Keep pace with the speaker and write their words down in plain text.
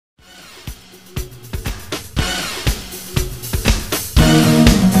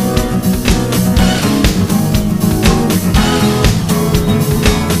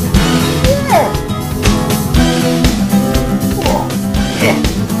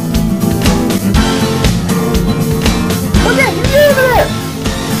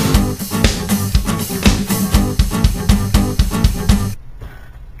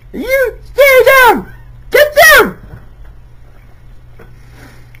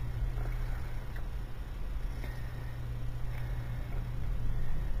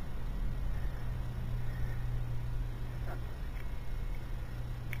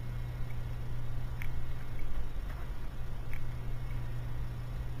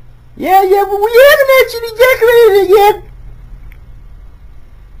Yeah, but we haven't actually decorated it yet.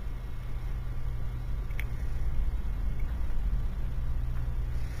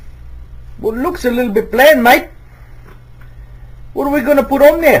 Well, it looks a little bit bland, mate. What are we going to put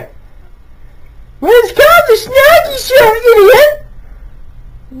on there? Well, it's called the Snarky Show, idiot.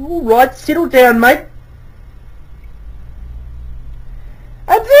 Alright, settle down, mate.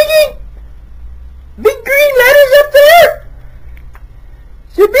 I'm thinking big green letters up there.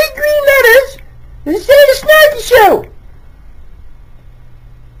 So big green letters that say the Snarky Show.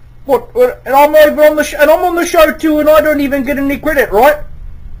 What? And I'm over on the and I'm on the show too, and I don't even get any credit, right?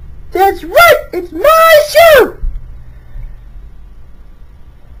 That's right. It's my show.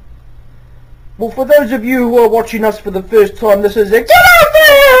 Well, for those of you who are watching us for the first time, this is a get out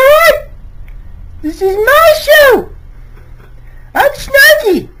there, alright? This is my show. I'm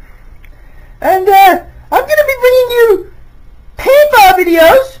Snarky, and I'm going to be bringing you paintball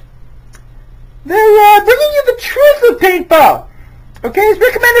videos. They're bringing you the truth of paintball. Okay, it's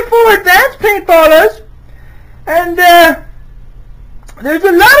recommended for advanced paintballers, and there's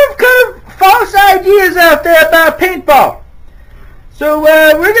a lot of kind of false ideas out there about paintball. So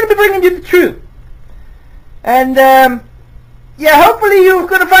we're going to be bringing you the truth, and yeah, hopefully you're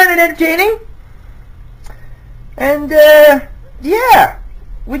going to find it entertaining, and yeah,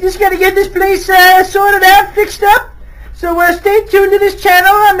 we just got to get this place sorted out, fixed up. So stay tuned to this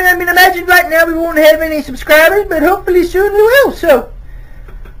channel. I mean, imagine right now we won't have any subscribers, but hopefully soon we will. So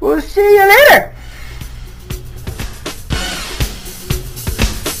we'll see you later.